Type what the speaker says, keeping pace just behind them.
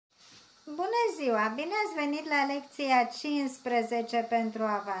Bună ziua! Bine ați venit la lecția 15 pentru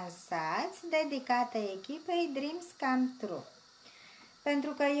avansați, dedicată echipei Dreams Come True.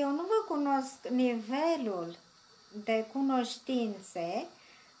 Pentru că eu nu vă cunosc nivelul de cunoștințe,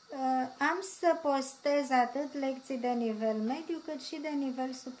 am să postez atât lecții de nivel mediu cât și de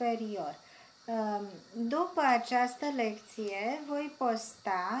nivel superior. După această lecție voi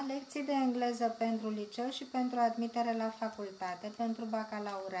posta lecții de engleză pentru liceu și pentru admitere la facultate, pentru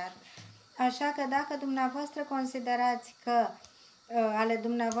bacalaureat. Așa că dacă dumneavoastră considerați că ale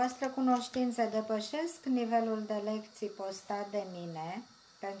dumneavoastră cunoștințe depășesc nivelul de lecții postat de mine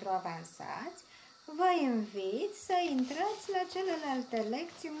pentru avansați, vă invit să intrați la celelalte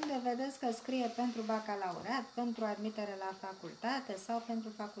lecții unde vedeți că scrie pentru bacalaureat, pentru admitere la facultate sau pentru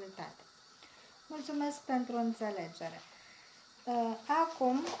facultate. Mulțumesc pentru înțelegere.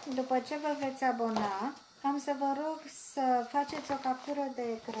 Acum, după ce vă veți abona, am să vă rog să faceți o captură de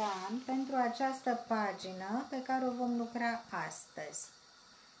ecran pentru această pagină pe care o vom lucra astăzi.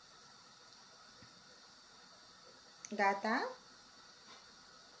 Gata?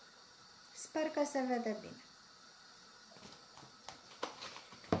 Sper că se vede bine.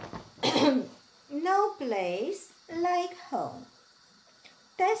 No place like home.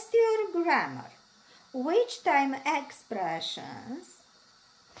 Test your grammar. Which time expressions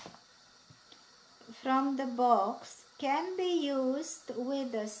from the box can be used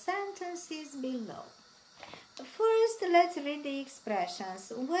with the sentences below? First, let's read the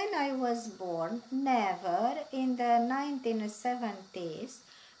expressions. When I was born, never, in the 1970s,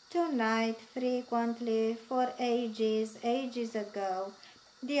 tonight, frequently, for ages ago,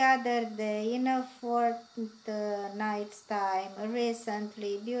 the other day, in a fortnight's time,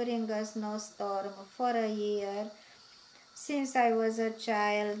 recently, during a snowstorm, for a year, since I was a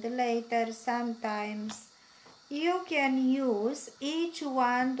child, later, sometimes. You can use each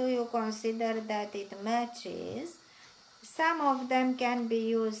one. Do you consider that it matches? Some of them can be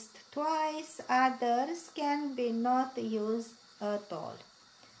used twice, others can be not used at all.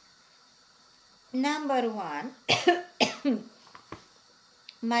 Number 1.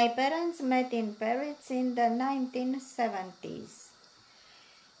 My parents met in Paris in the 1970s.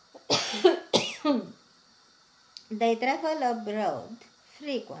 They travel abroad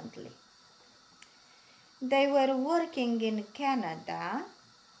frequently. They were working in Canada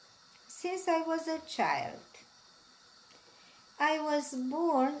since I was a child. I was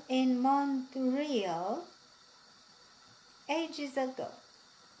born in Montreal ages ago.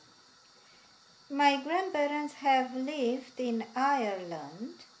 My grandparents have lived in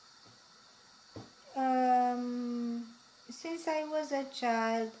Ireland since I was a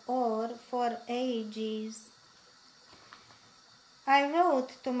child or for ages. I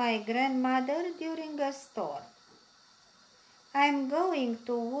wrote to my grandmother during a storm. I'm going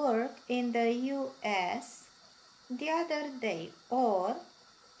to work in the US the other day or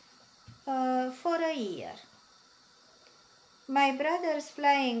for a year. My brother's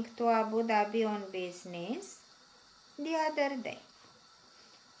flying to Abu Dhabi on business the other day.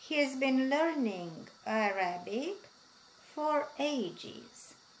 He's been learning Arabic for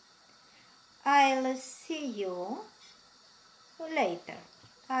ages. I'll see you later.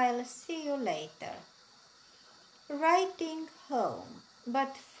 I'll see you later. Writing home.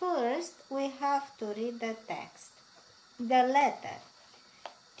 But first we have to read the text. The letter.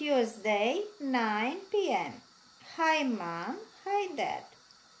 Tuesday, 9 p.m. Hi Mom, hi Dad.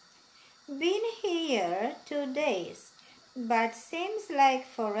 Been here 2 days, but seems like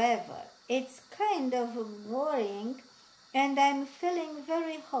forever. It's kind of boring and I'm feeling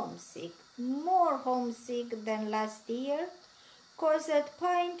very homesick. More homesick than last year, 'cause at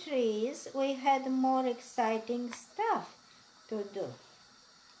Pine Trees we had more exciting stuff to do.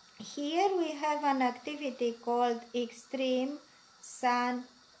 Here we have an activity called extreme sun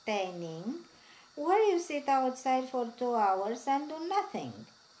tanning, where you sit outside for 2 hours and do nothing.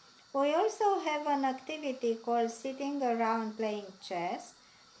 We also have an activity called sitting around playing chess.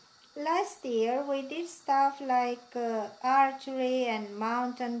 Last year we did stuff like archery and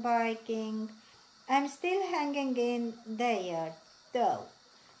mountain biking. I'm still hanging in there though.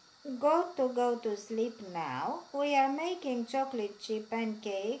 Go to sleep now. We are making chocolate chip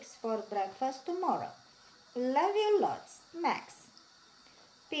pancakes for breakfast tomorrow. Love you lots, Max.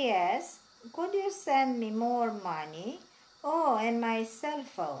 P.S. Could you send me more money? Oh, and my cell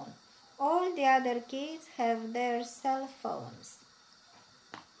phone. All the other kids have their cell phones.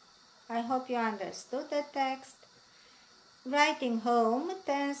 I hope you understood the text. Writing home,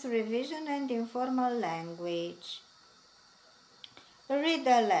 tense revision and informal language. Read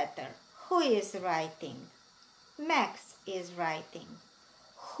the letter. Who is writing? Max is writing.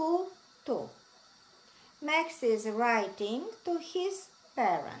 Who Max is writing to his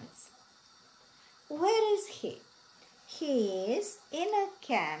parents. Where is he? He is in a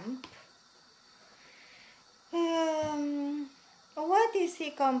camp. What is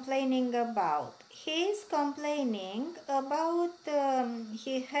he complaining about? He is complaining about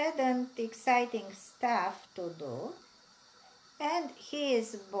he hadn't exciting stuff to do, and he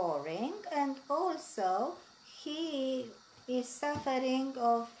is boring, and also he is suffering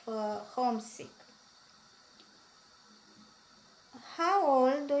of homesick. How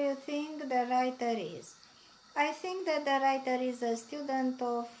old do you think the writer is? I think that the writer is a student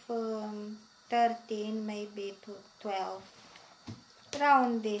of 13, maybe to 12,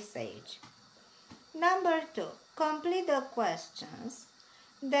 around this age. Number 2, complete the questions,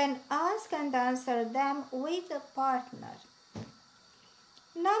 then ask and answer them with a partner.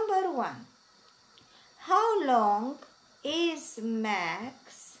 Number 1, how long is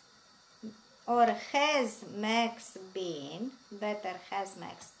Max, or has Max been, better has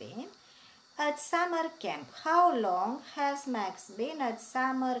Max been, at summer camp? How long has Max been at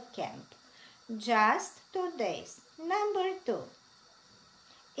summer camp? Just 2 days. Number 2,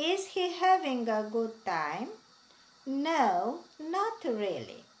 is he having a good time? No, not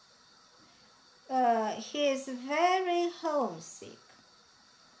really. He is very homesick.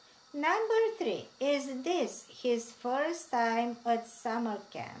 Number 3, is this his first time at summer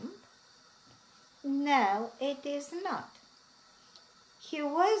camp? No, it is not. He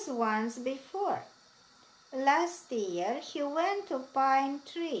was once before. Last year he went to pine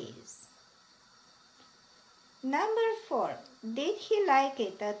trees. Number 4, did he like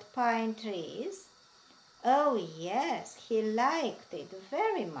it at pine trees? Oh yes, he liked it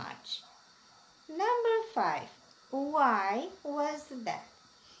very much. Number 5, why was that?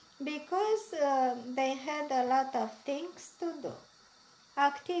 Because they had a lot of things to do.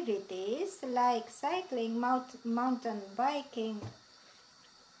 Activities like cycling, mountain biking.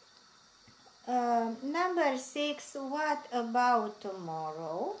 Number 6, what about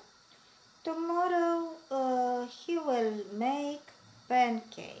tomorrow? Tomorrow he will make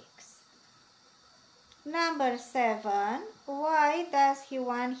pancakes. Number 7, why does he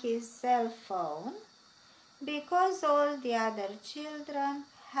want his cell phone? Because all the other children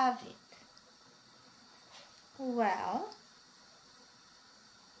have it. Well,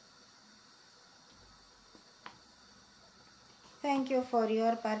 thank you for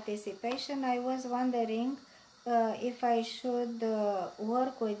your participation. I was wondering if I should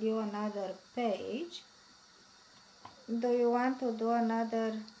work with you another page. Do you want to do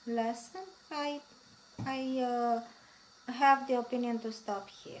another lesson? I have the opinion to stop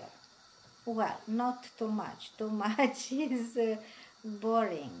here. Well, not too much. Too much is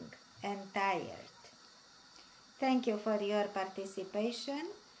boring and tired. Thank you for your participation.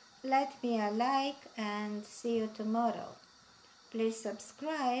 Let me a like and see you tomorrow. Please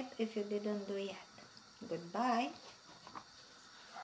subscribe if you didn't do yet. Goodbye.